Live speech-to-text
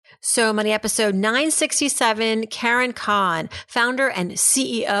So Money episode 967, Karen Kan, founder and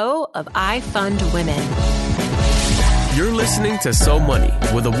CEO of iFundWomen. You're listening to So Money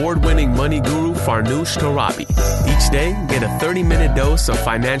with award-winning money guru Farnoosh Torabi. Each day, get a 30-minute dose of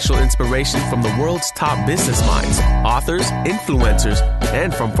financial inspiration from the world's top business minds, authors, influencers,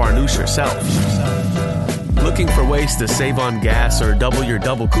 and from Farnoosh herself. Looking for ways to save on gas or double your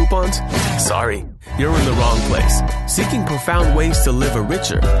double coupons? Sorry, you're in the wrong place. Seeking profound ways to live a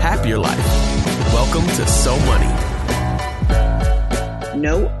richer, happier life. Welcome to So Money.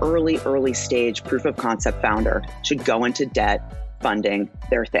 No early stage proof of concept founder should go into debt funding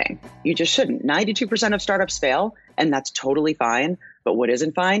their thing. You just shouldn't. 92% of startups fail, and that's totally fine. But what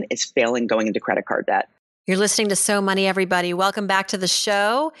isn't fine is failing going into credit card debt. You're listening to So Money, everybody. Welcome back to the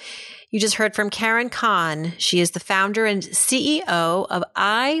show. You just heard from Karen Kan. She is the founder and CEO of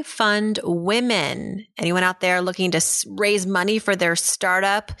iFundWomen. Anyone out there looking to raise money for their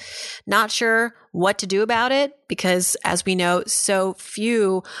startup, not sure what to do about it? Because as we know, so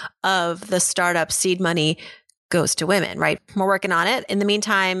few of the startup seed money goes to women, right? We're working on it. In the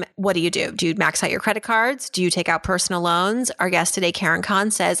meantime, what do? Do you max out your credit cards? Do you take out personal loans? Our guest today, Karen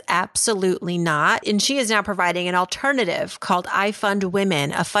Kan, says absolutely not. And she is now providing an alternative called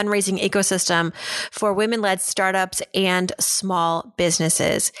iFundWomen, a fundraising ecosystem for women-led startups and small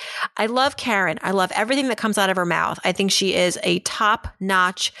businesses. I love Karen. I love everything that comes out of her mouth. I think she is a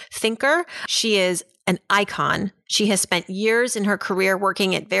top-notch thinker. She is an icon. She has spent years in her career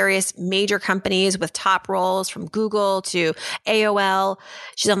working at various major companies with top roles from Google to AOL.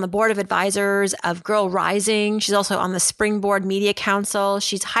 She's on the board of advisors of Girl Rising. She's also on the Springboard Media Council.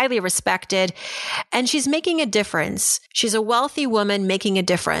 She's highly respected and she's making a difference. She's a wealthy woman making a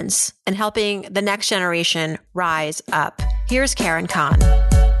difference and helping the next generation rise up. Here's Karen Kan.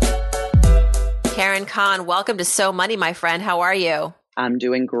 Karen Kan, welcome to So Money, my friend. How are you? I'm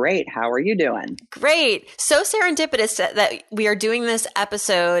doing great. How are you doing? Great. So serendipitous that we are doing this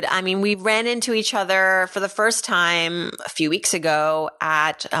episode. I mean, we ran into each other for the first time a few weeks ago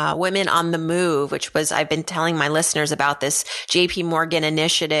at Women on the Move, which was, I've been telling my listeners about this JP Morgan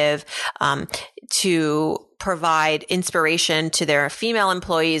initiative to provide inspiration to their female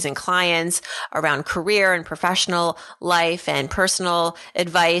employees and clients around career and professional life and personal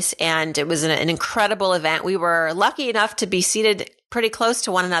advice. And it was an incredible event. We were lucky enough to be seated pretty close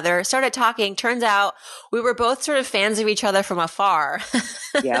to one another, started talking. Turns out we were both sort of fans of each other from afar.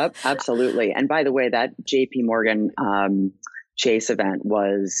 Yep, absolutely. And by the way, that JP Morgan Chase event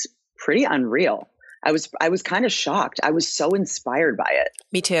was pretty unreal. I was kind of shocked. I was so inspired by it.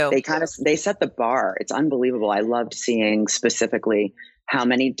 Me too. They set the bar. It's unbelievable. I loved seeing specifically how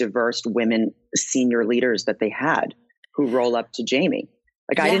many diverse women senior leaders that they had who roll up to Jamie.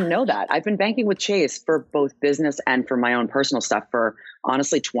 I didn't know that. I've been banking with Chase for both business and for my own personal stuff for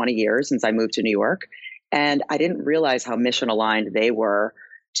honestly 20 years since I moved to New York. And I didn't realize how mission aligned they were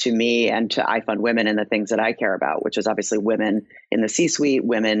to me and to iFundWomen and the things that I care about, which is obviously women in the C-suite,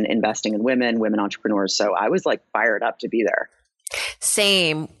 women investing in women entrepreneurs. So I was fired up to be there.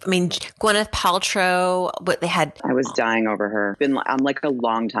 Same. I mean, Gwyneth Paltrow, what they had. I was dying over her. I'm a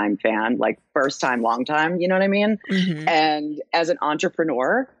long time fan, first time, long time. You know what I mean? Mm-hmm. And as an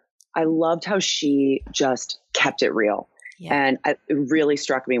entrepreneur, I loved how she just kept it real. Yeah. And it really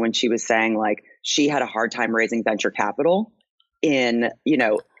struck me when she was saying she had a hard time raising venture capital in,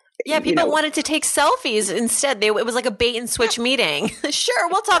 people wanted to take selfies instead. It was like a bait and switch meeting. Sure,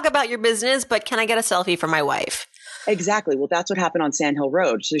 we'll talk about your business, but can I get a selfie for my wife? Exactly. Well, that's what happened on Sand Hill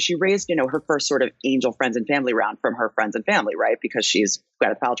Road. So she raised, her first sort of angel friends and family round from her friends and family, right? Because she's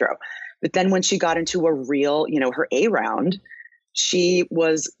Gwyneth Paltrow. But then when she got into a real, her A round, she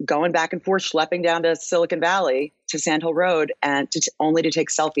was going back and forth, schlepping down to Silicon Valley to Sand Hill Road and only to take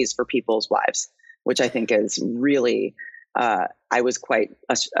selfies for people's wives, which I think is really, I was quite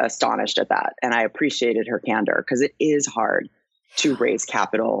astonished at that. And I appreciated her candor because it is hard to raise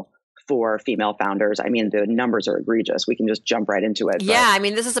capital for female founders. I mean, the numbers are egregious. We can just jump right into it. Yeah, I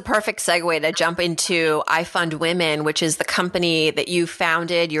mean, this is a perfect segue to jump into iFundWomen, which is the company that you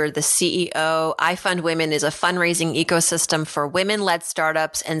founded. You're the CEO. iFundWomen is a fundraising ecosystem for women-led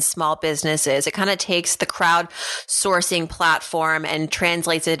startups and small businesses. It kind of takes the crowdsourcing platform and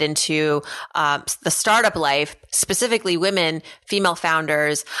translates it into the startup life, specifically women, female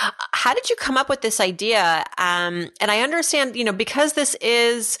founders. How did you come up with this idea? And I understand, because this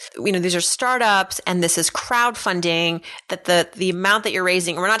is, these are startups and this is crowdfunding, that the amount that you're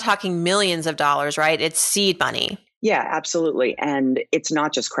raising, we're not talking millions of dollars, right? It's seed money. Yeah, absolutely. And it's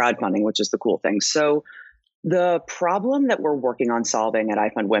not just crowdfunding, which is the cool thing. So the problem that we're working on solving at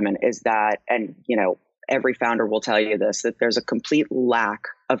iFundWomen is that, and every founder will tell you this, that there's a complete lack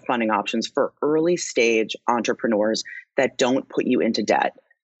of funding options for early stage entrepreneurs that don't put you into debt.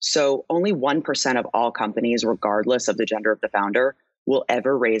 So only 1% of all companies, regardless of the gender of the founder, will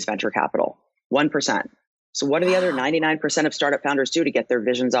ever raise venture capital. 1%. So what do the other 99% of startup founders do to get their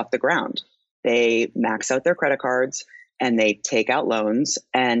visions off the ground? They max out their credit cards and they take out loans.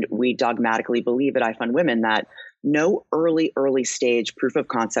 And we dogmatically believe at iFundWomen that no early stage proof of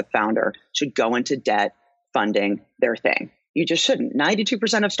concept founder should go into debt funding their thing. You just shouldn't.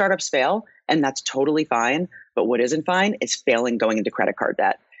 92% of startups fail, and that's totally fine. But what isn't fine is failing going into credit card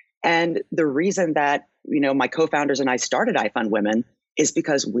debt. And the reason that, my co-founders and I started iFundWomen is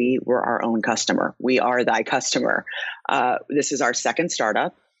because we were our own customer. We are thy customer. This is our second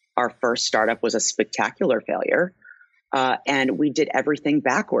startup. Our first startup was a spectacular failure. And we did everything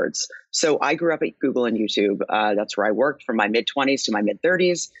backwards. So I grew up at Google and YouTube. That's where I worked from my mid-20s to my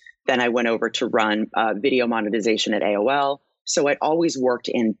mid-30s. Then I went over to run video monetization at AOL. So I'd always worked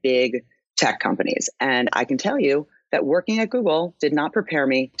in big tech companies. And I can tell you that working at Google did not prepare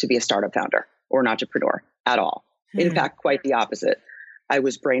me to be a startup founder or an entrepreneur at all. In fact, quite the opposite. I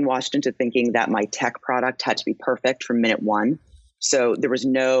was brainwashed into thinking that my tech product had to be perfect from minute one. So there was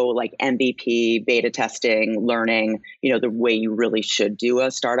no MVP, beta testing, learning, the way you really should do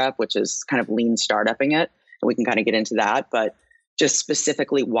a startup, which is kind of lean startupping it. And we can kind of get into that, but just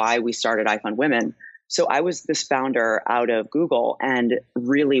specifically why we started iFundWomen. So I was this founder out of Google and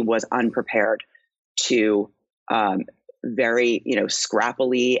really was unprepared to very,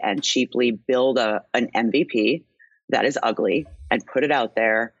 scrappily and cheaply build an MVP that is ugly and put it out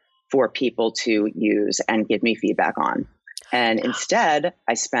there for people to use and give me feedback on. And instead,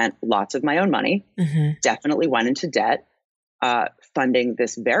 I spent lots of my own money, definitely went into debt, funding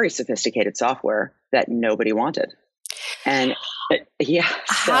this very sophisticated software that nobody wanted. And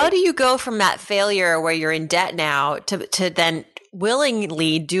How do you go from that failure where you're in debt now to then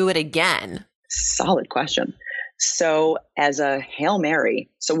willingly do it again? Solid question. So as a Hail Mary,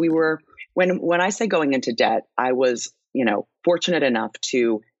 so we were, when I say going into debt, I was, fortunate enough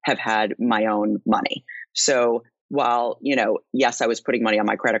to have had my own money. So while, yes, I was putting money on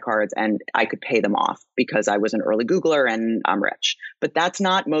my credit cards and I could pay them off because I was an early Googler and I'm rich, but that's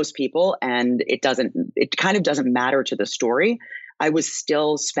not most people. And it kind of doesn't matter to the story. I was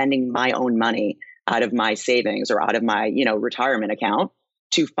still spending my own money out of my savings or out of my, retirement account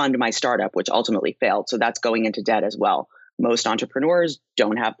to fund my startup, which ultimately failed. So that's going into debt as well. Most entrepreneurs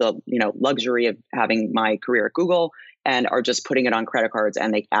don't have the, luxury of having my career at Google and are just putting it on credit cards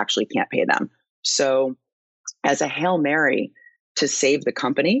and they actually can't pay them. So as a Hail Mary to save the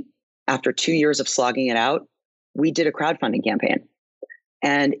company, after 2 years of slogging it out, we did a crowdfunding campaign.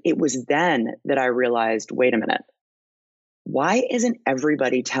 And it was then that I realized, wait a minute, why isn't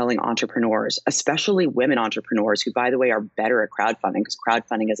everybody telling entrepreneurs, especially women entrepreneurs, who, by the way, are better at crowdfunding, because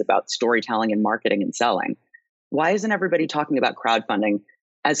crowdfunding is about storytelling and marketing and selling. Why isn't everybody talking about crowdfunding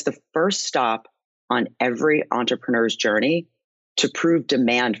as the first stop on every entrepreneur's journey to prove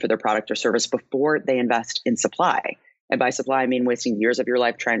demand for their product or service before they invest in supply? And by supply, I mean wasting years of your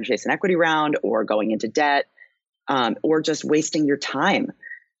life trying to chase an equity round or going into debt, or just wasting your time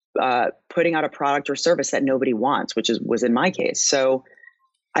putting out a product or service that nobody wants, which was in my case. So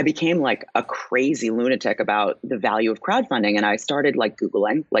I became like a crazy lunatic about the value of crowdfunding. And I started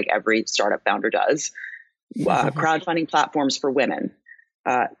Googling, like every startup founder does, crowdfunding platforms for women.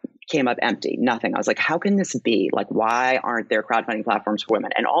 Came up empty, nothing. I was like, how can this be? Why aren't there crowdfunding platforms for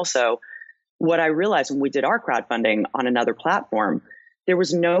women? And also, what I realized when we did our crowdfunding on another platform, there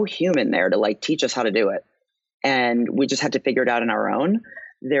was no human there to teach us how to do it. And we just had to figure it out on our own.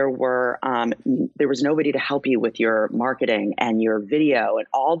 There was nobody to help you with your marketing and your video and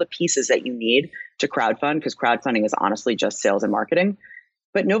all the pieces that you need to crowdfund, because crowdfunding is honestly just sales and marketing.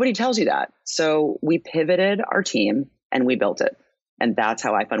 But nobody tells you that. So we pivoted our team and we built it. And that's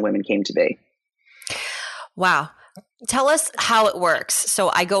how iFundWomen came to be. Wow. Tell us how it works.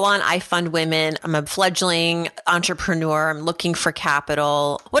 So I go on iFundWomen. I'm a fledgling entrepreneur. I'm looking for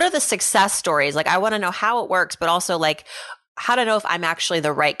capital. What are the success stories? I want to know how it works, but also how to know if I'm actually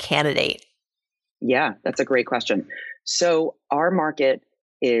the right candidate. Yeah, that's a great question. So our market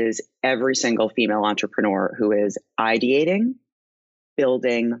is every single female entrepreneur who is ideating,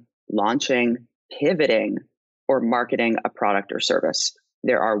 building, launching, pivoting, or marketing a product or service.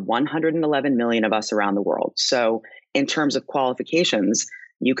 There are 111 million of us around the world. So in terms of qualifications,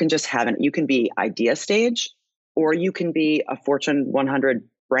 you can just you can be idea stage, or you can be a Fortune 100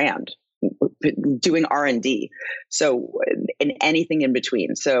 brand doing R&D. So in anything in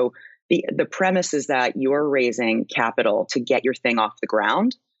between. So the premise is that you're raising capital to get your thing off the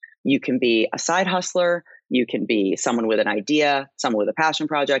ground, You can be a side hustler. You can be someone with an idea, someone with a passion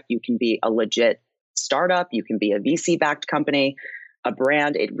project. You can be a legit startup. You can be a VC-backed company, a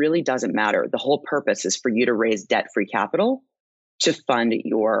brand. It really doesn't matter. The whole purpose is for you to raise debt-free capital to fund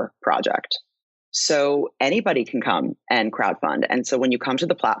your project. So anybody can come and crowdfund. And so when you come to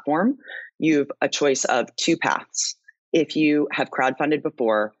the platform, you have a choice of two paths. If you have crowdfunded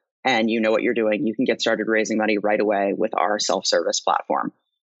before and you know what you're doing, you can get started raising money right away with our self-service platform.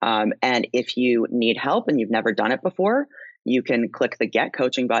 And if you need help and you've never done it before, you can click the Get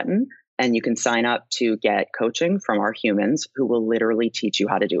Coaching button and you can sign up to get coaching from our humans who will literally teach you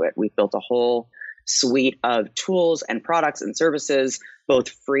how to do it. We've built a whole suite of tools and products and services, both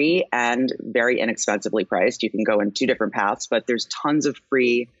free and very inexpensively priced. You can go in two different paths, but there's tons of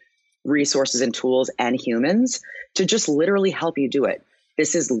free resources and tools and humans to just literally help you do it.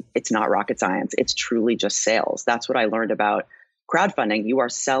 It's not rocket science. It's truly just sales. That's what I learned about crowdfunding. You are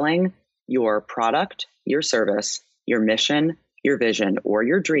selling your product, your service, your mission, your vision, or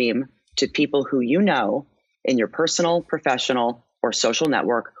your dream to people who you know in your personal, professional, or social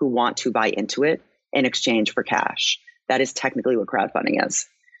network who want to buy into it in exchange for cash. That is technically what crowdfunding is.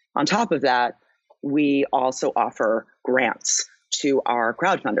 On top of that, we also offer grants to our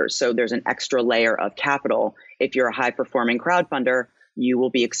crowdfunders. So there's an extra layer of capital. If you're a high-performing crowdfunder, you will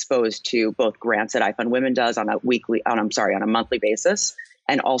be exposed to both grants that iFund Women does on a monthly basis,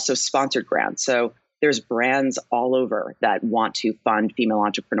 and also sponsored grants. So there's brands all over that want to fund female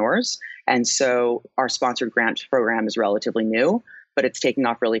entrepreneurs. And so our sponsored grant program is relatively new, but it's taking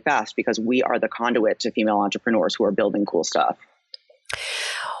off really fast because we are the conduit to female entrepreneurs who are building cool stuff.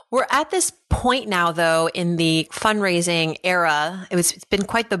 We're at this point now, though, in the fundraising era. It's been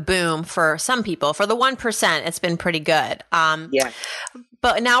quite the boom for some people. For the 1%, it's been pretty good. Yeah.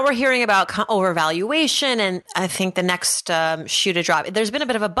 But now we're hearing about overvaluation, and I think the next shoe to drop. There's been a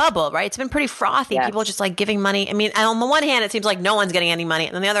bit of a bubble, right? It's been pretty frothy. Yes. People just like giving money. I mean, on the one hand, it seems like no one's getting any money,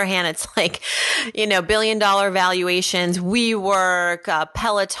 and on the other hand, it's like, billion-dollar valuations. WeWork,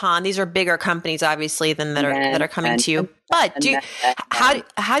 Peloton. These are bigger companies, obviously, that are coming to you. But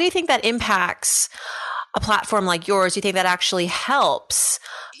how do you think that impacts a platform like yours? Do you think that actually helps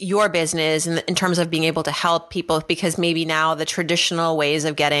your business in terms of being able to help people? Because maybe now the traditional ways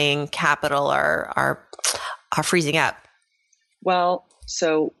of getting capital are freezing up. Well,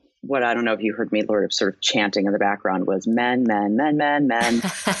 so what I don't know if you heard me sort of chanting in the background was men.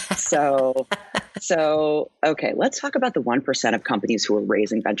 So okay, let's talk about the 1% of companies who are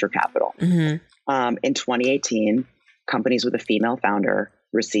raising venture capital. Mm-hmm. In 2018, companies with a female founder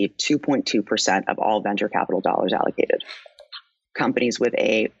received 2.2% of all venture capital dollars allocated. Companies with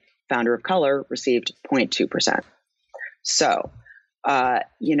a founder of color received 0.2%. So,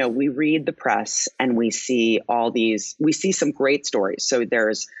 we read the press and we see some great stories. So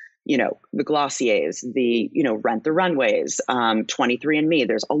there's, the Glossiers, Rent the Runways, 23andMe.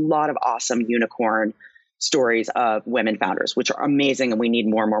 There's a lot of awesome unicorn stories of women founders, which are amazing. And we need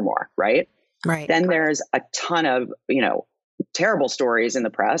more, right? Right. Then there's a ton of, terrible stories in the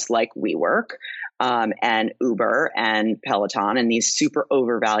press like WeWork and Uber and Peloton and these super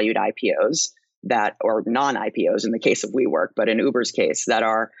overvalued IPOs or non-IPOs in the case of WeWork, but in Uber's case that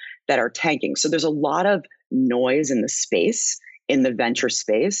are tanking. So there's a lot of noise in the space, in the venture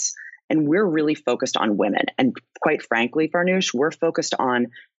space, and we're really focused on women. And quite frankly, Farnoosh, we're focused on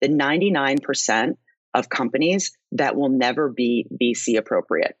the 99% of companies that will never be VC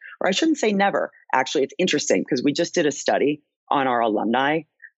appropriate. Or I shouldn't say never. Actually, it's interesting because we just did a study on our alumni,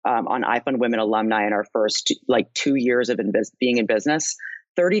 on iFund Women alumni in our first 2 years of being in business.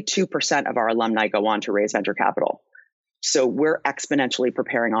 32% of our alumni go on to raise venture capital. So we're exponentially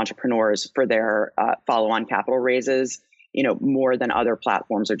preparing entrepreneurs for their follow-on capital raises, more than other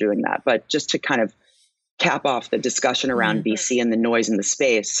platforms are doing that. But just to kind of cap off the discussion around VC and the noise in the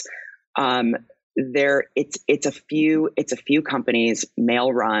space, it's a few companies,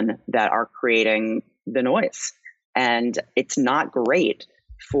 male run, that are creating the noise, and it's not great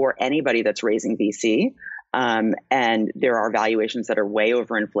for anybody that's raising VC. And there are valuations that are way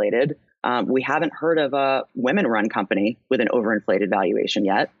overinflated. We haven't heard of a women run company with an overinflated valuation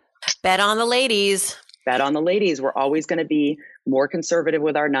yet. Bet on the ladies. We're always going to be more conservative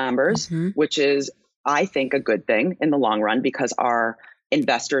with our numbers, which is, I think, a good thing in the long run because our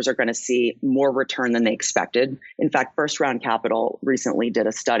investors are going to see more return than they expected. In fact, First Round Capital recently did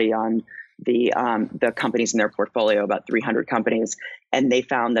a study on the companies in their portfolio, about 300 companies, and they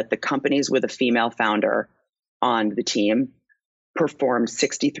found that the companies with a female founder on the team drove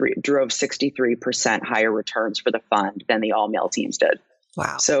 63% higher returns for the fund than the all male teams did.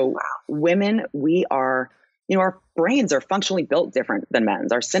 Wow. So women, we are, our brains are functionally built different than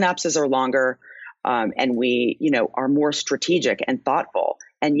men's. Our synapses are longer, and we, are more strategic and thoughtful.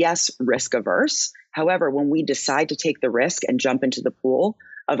 And yes, risk averse. However, when we decide to take the risk and jump into the pool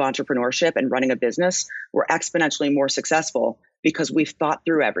of entrepreneurship and running a business, we're exponentially more successful because we've thought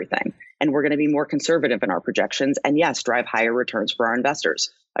through everything, and we're going to be more conservative in our projections, and yes, drive higher returns for our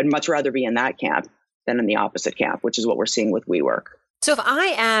investors. I'd much rather be in that camp than in the opposite camp, which is what we're seeing with WeWork. So if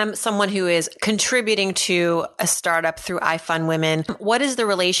I am someone who is contributing to a startup through iFundWomen, what is the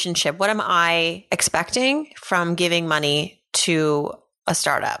relationship? What am I expecting from giving money to a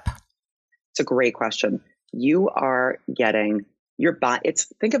startup? It's a great question. You are getting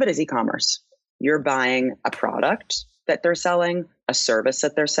think of it as e-commerce. You're buying a product that they're selling, a service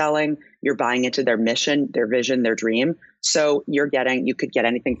that they're selling. You're buying into their mission, their vision, their dream. So you could get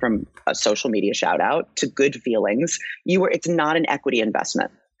anything from a social media shout out to good feelings. It's not an equity investment.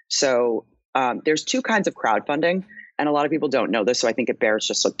 So there's two kinds of crowdfunding, and a lot of people don't know this. So I think it bears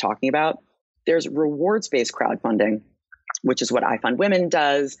just talking about. There's rewards-based crowdfunding, which is what iFundWomen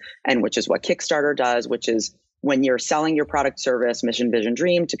does, and which is what Kickstarter does, which is when you're selling your product, service, mission, vision,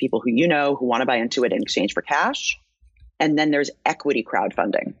 dream to people who who want to buy into it in exchange for cash. And then there's equity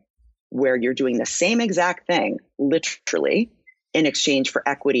crowdfunding, where you're doing the same exact thing, literally, in exchange for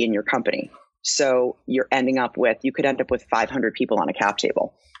equity in your company. So you could end up with 500 people on a cap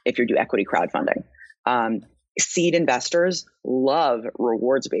table if you do equity crowdfunding. Seed investors love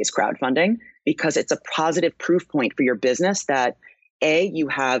rewards-based crowdfunding because it's a positive proof point for your business that A, you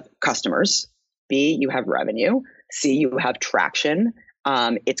have customers, B, you have revenue, C, you have traction.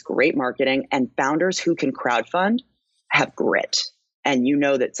 It's great marketing, and founders who can crowdfund have grit. And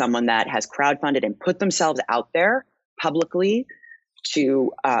that someone that has crowdfunded and put themselves out there publicly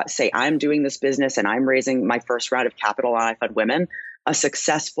to say, I'm doing this business and I'm raising my first round of capital on iFundWomen, a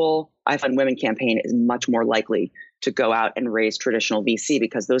successful iFundWomen campaign is much more likely to go out and raise traditional VC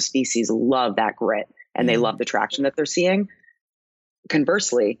because those VCs love that grit and they love the traction that they're seeing.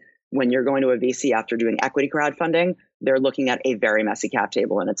 Conversely, when you're going to a VC after doing equity crowdfunding, they're looking at a very messy cap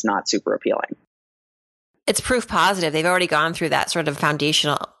table and it's not super appealing. It's proof positive. They've already gone through that sort of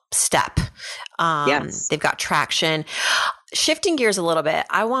foundational step. Yes. They've got traction. Shifting gears a little bit,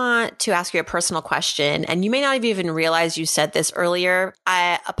 I want to ask you a personal question, and you may not have even realized you said this earlier.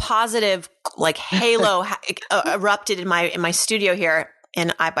 A positive halo erupted in my studio here,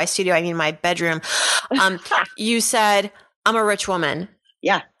 and by studio I mean my bedroom. You said, "I'm a rich woman."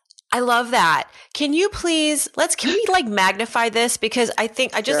 Yeah. I love that. Can you please, can we magnify this? Because I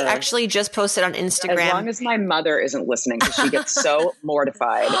think I just actually just posted on Instagram. As long as my mother isn't listening, because she gets so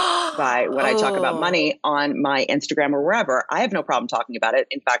mortified by when I talk about money on my Instagram or wherever, I have no problem talking about it.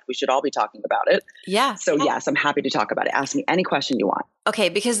 In fact, we should all be talking about it. Yeah. So yes, I'm happy to talk about it. Ask me any question you want. Okay.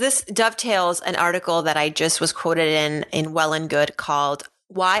 Because this dovetails an article that I just was quoted in Well and Good called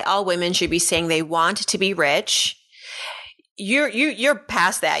 "Why All Women Should Be Saying They Want to Be Rich." You're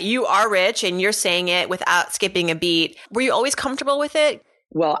past that. You are rich and you're saying it without skipping a beat. Were you always comfortable with it?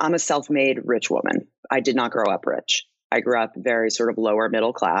 Well, I'm a self-made rich woman. I did not grow up rich. I grew up very sort of lower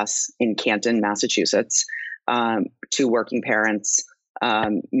middle class in Canton, Massachusetts, two working parents.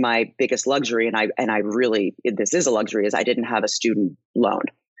 My biggest luxury, and I really, this is a luxury, is I didn't have a student loan.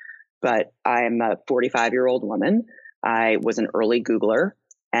 But I'm a 45-year-old woman. I was an early Googler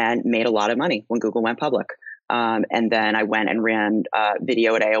and made a lot of money when Google went public. And then I went and ran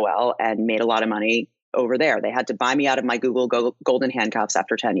video at AOL and made a lot of money over there. They had to buy me out of my Google golden handcuffs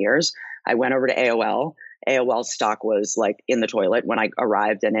after 10 years. I went over to AOL. AOL's stock was in the toilet when I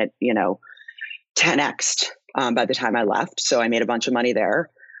arrived, and it, 10x'd by the time I left. So I made a bunch of money there.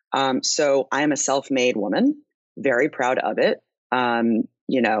 So I am a self-made woman, very proud of it. And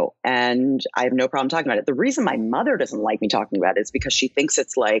I have no problem talking about it. The reason my mother doesn't like me talking about it is because she thinks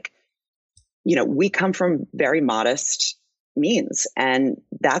it's we come from very modest means, and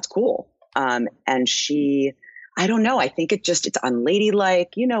that's cool. And I don't know. I think it's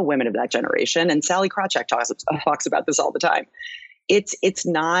unladylike, women of that generation. And Sally Krawcheck talks about this all the time. It's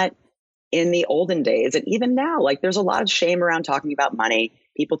not in the olden days. And even now, there's a lot of shame around talking about money.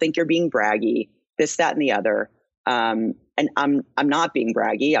 People think you're being braggy, this, that, and the other. And I'm not being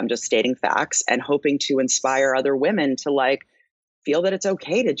braggy. I'm just stating facts and hoping to inspire other women to feel that it's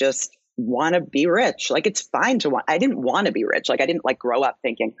okay to just want to be rich. It's fine to want. I didn't want to be rich. I didn't grow up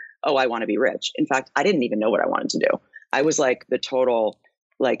thinking, oh, I want to be rich. In fact, I didn't even know what I wanted to do. I was the total,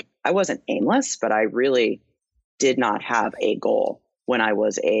 I wasn't aimless, but I really did not have a goal when I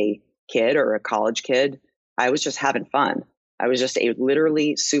was a kid or a college kid. I was just having fun. I was just a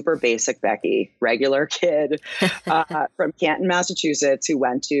literally super basic Becky, regular kid from Canton, Massachusetts, who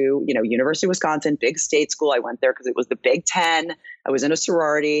went to, University of Wisconsin, big state school. I went there because it was the Big Ten. I was in a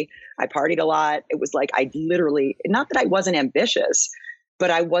sorority. I partied a lot. It was like, I literally, not that I wasn't ambitious, but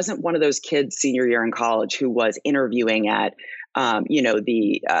I wasn't one of those kids senior year in college who was interviewing at,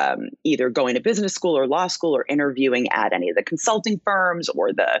 either going to business school or law school or interviewing at any of the consulting firms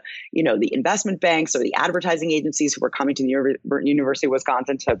or the investment banks or the advertising agencies who were coming to the University of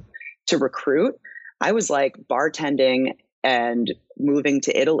Wisconsin to recruit. I was like bartending and moving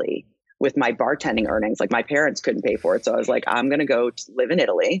to Italy with my bartending earnings. Like my parents couldn't pay for it. So I was like, I'm going to go live in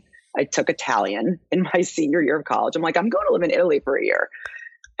Italy. I took Italian in my senior year of college. I'm like, I'm going to live in Italy for a year.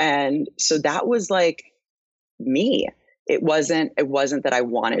 And so that was like me. It wasn't that I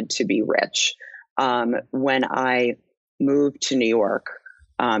wanted to be rich. When I moved to New York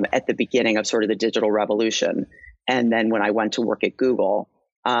at the beginning of sort of the digital revolution, and then when I went to work at Google,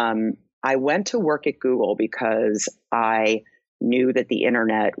 I went to work at Google because I knew that the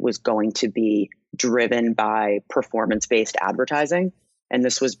internet was going to be driven by performance-based advertising. And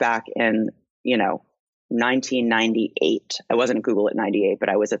this was back in, 1998. I wasn't at Google at 98, but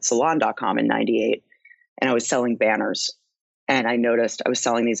I was at salon.com in 98. And I was selling banners. And I noticed I was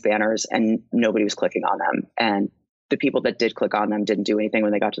selling these banners and nobody was clicking on them. And the people that did click on them didn't do anything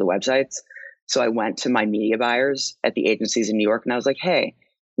when they got to the websites. So I went to my media buyers at the agencies in New York and I was like, hey,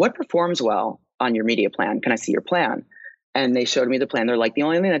 what performs well on your media plan? Can I see your plan? And they showed me the plan. They're like, the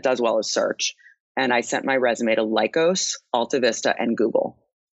only thing that does well is search. And I sent my resume to Lycos, Alta Vista, and Google,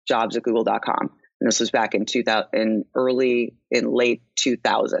 jobs@google.com. And this was back in late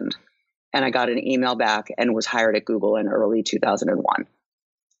 2000. And I got an email back and was hired at Google in early 2001.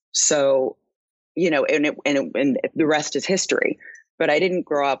 So, and the rest is history. But I didn't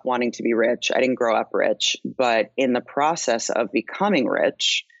grow up wanting to be rich. I didn't grow up rich. But in the process of becoming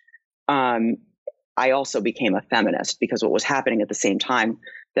rich, I also became a feminist because what was happening at the same time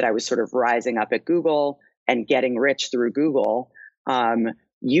that I was sort of rising up at Google and getting rich through Google,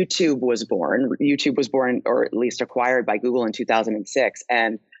 YouTube was born. YouTube was born, or at least acquired by Google in 2006.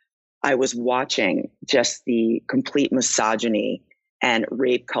 And I was watching just the complete misogyny and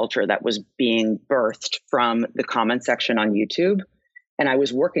rape culture that was being birthed from the comment section on YouTube. And I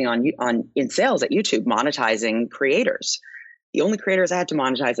was working in sales at YouTube, monetizing creators. The only creators I had to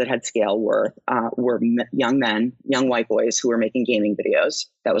monetize that had scale were young men, young white boys who were making gaming videos.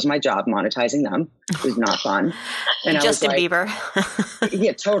 That was my job, monetizing them. It was not fun. And Justin Bieber.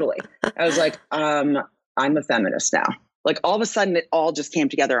 Yeah, totally. I was like, I'm a feminist now. Like all of a sudden it all just came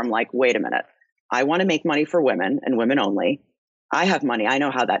together. I'm like, wait a minute. I want to make money for women and women only. I have money. I know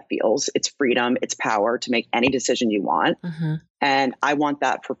how that feels. It's freedom. It's power to make any decision you want. Mm-hmm. And I want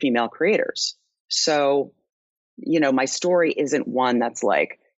that for female creators. So, my story isn't one that's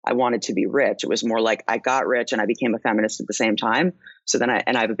like, I wanted to be rich. It was more like I got rich and I became a feminist at the same time. So then I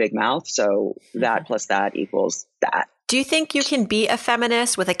have a big mouth. So that plus that equals that. Do you think you can be a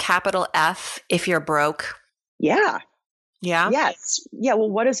feminist with a capital F if you're broke? Yeah. Yeah. Yes. Yeah. Well,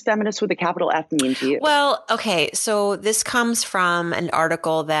 what does feminist with a capital F mean to you? Well, okay. So this comes from an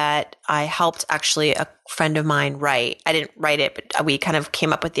article that I helped actually a friend of mine write. I didn't write it, but we kind of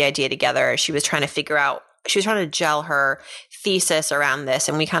came up with the idea together. She was trying to gel her thesis around this.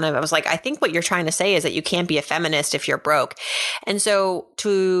 And I was like, I think what you're trying to say is that you can't be a feminist if you're broke. And so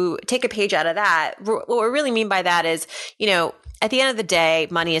to take a page out of that, what we really mean by that is, at the end of the day,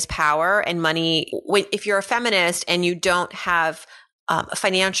 money is power, and if you're a feminist and you don't have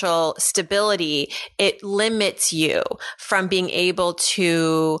financial stability, it limits you from being able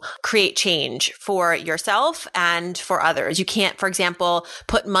to create change for yourself and for others. You can't, for example,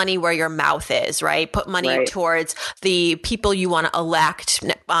 put money where your mouth is, right? Put money towards the people you want to elect.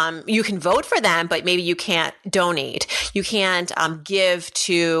 You can vote for them, but maybe you can't donate. You can't give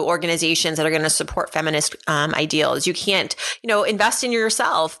to organizations that are going to support feminist ideals. You can't, invest in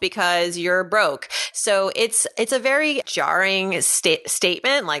yourself because you're broke. So it's a very jarring statement.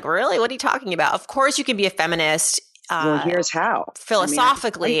 Like, really? What are you talking about? Of course you can be a feminist. Well, here's how.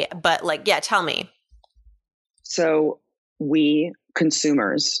 Philosophically, but tell me. So we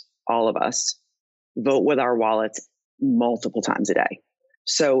consumers, all of us, vote with our wallets multiple times a day.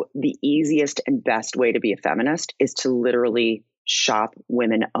 So the easiest and best way to be a feminist is to literally shop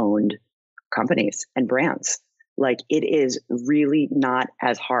women-owned companies and brands. Like, it is really not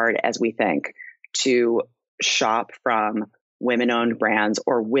as hard as we think to shop from women-owned brands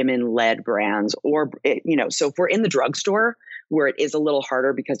or women-led brands, or, so if we're in the drugstore where it is a little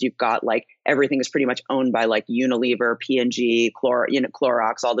harder because you've got everything is pretty much owned by Unilever, P&G,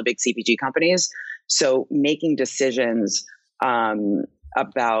 Clorox, all the big CPG companies. So making decisions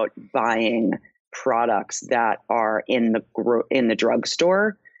about buying products that are in the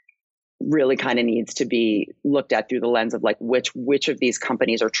drugstore really kind of needs to be looked at through the lens of like which of these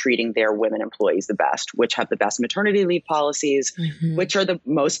companies are treating their women employees the best, which have the best maternity leave policies, which are the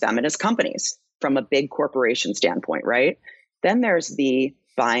most feminist companies from a big corporation standpoint, right? Then there's the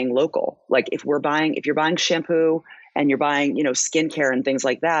buying local. Like if you're buying shampoo and you're buying, skincare and things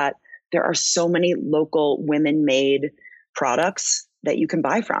like that, there are so many local women-made products that you can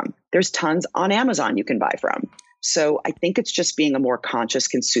buy from. There's tons on Amazon you can buy from. So I think it's just being a more conscious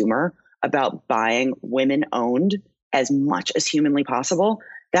consumer about buying women-owned as much as humanly possible.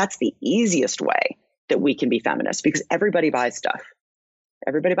 That's the easiest way that we can be feminists because everybody buys stuff.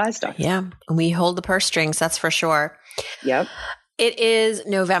 Everybody buys stuff. Yeah. We hold the purse strings, that's for sure. Yep. It is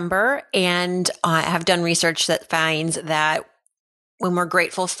November, and I have done research that finds that when we're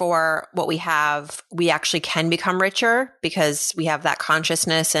grateful for what we have, we actually can become richer because we have that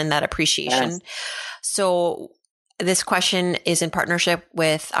consciousness and that appreciation. Yes. So this question is in partnership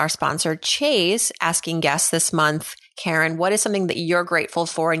with our sponsor, Chase, asking guests this month, Karen, what is something that you're grateful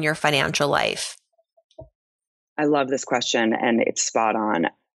for in your financial life? I love this question, and it's spot on.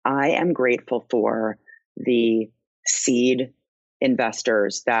 I am grateful for the seed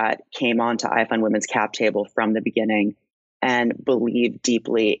investors that came onto iFund Women's cap table from the beginning and believe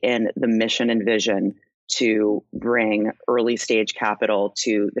deeply in the mission and vision to bring early stage capital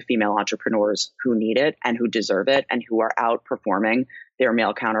to the female entrepreneurs who need it and who deserve it and who are outperforming their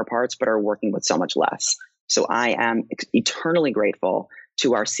male counterparts, but are working with so much less. So I am eternally grateful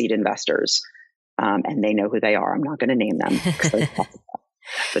to our seed investors. And they know who they are. I'm not going to name them,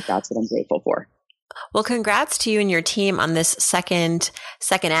 but that's what I'm grateful for. Well, congrats to you and your team on this second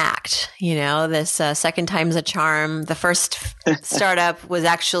act. This second time's a charm. The first startup was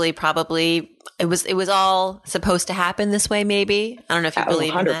actually probably it was all supposed to happen this way. Maybe I don't know if you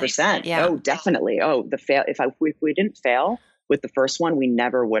believe 100%. In that. Yeah. Oh, definitely. Oh, if we didn't fail with the first one, we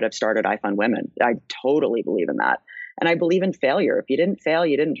never would have started iFund Women. I totally believe in that, and I believe in failure. If you didn't fail,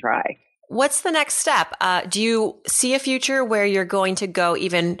 you didn't try. What's the next step? Do you see a future where you're going to go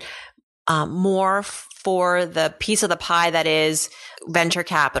even more for the piece of the pie that is venture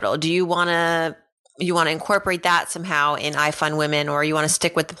capital? Do you want to incorporate that somehow in iFund Women, or you want to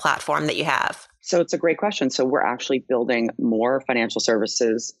stick with the platform that you have? So it's a great question. So we're actually building more financial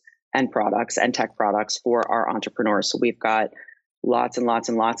services and products and tech products for our entrepreneurs. So we've got lots and lots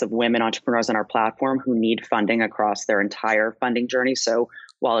and lots of women entrepreneurs on our platform who need funding across their entire funding journey. So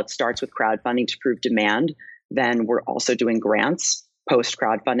while it starts with crowdfunding to prove demand, then we're also doing grants post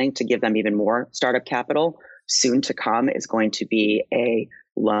crowdfunding to give them even more startup capital. Soon to come is going to be a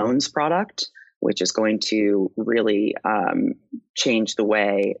loans product, which is going to really change the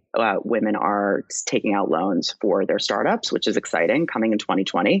way women are taking out loans for their startups, which is exciting, coming in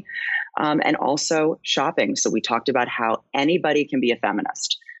 2020. And also shopping. So we talked about how anybody can be a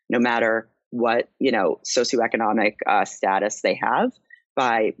feminist, no matter what, socioeconomic status they have,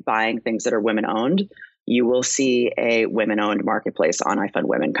 by buying things that are women owned. You will see a women-owned marketplace on iFund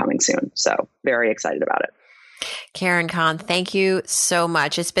Women coming soon. So very excited about it. Karen Kan, thank you so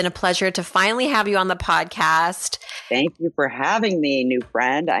much. It's been a pleasure to finally have you on the podcast. Thank you for having me, new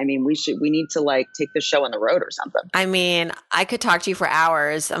friend. I mean, we need to take the show on the road or something. I mean, I could talk to you for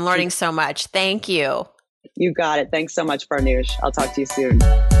hours. I'm learning so much. Thank you. You got it. Thanks so much, Farnoosh. I'll talk to you soon.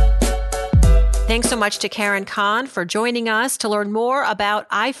 Thanks so much to Karen Kan for joining us. To learn more about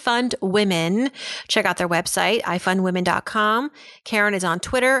iFund Women, check out their website, ifundwomen.com. Karen is on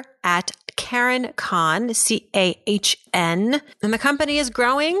Twitter at Karen Kan, CAHN. And the company is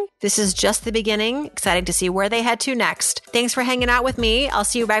growing. This is just the beginning. Exciting to see where they head to next. Thanks for hanging out with me. I'll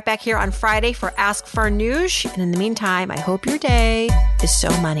see you right back here on Friday for Ask Farnoosh. And in the meantime, I hope your day is so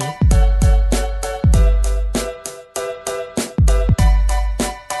money.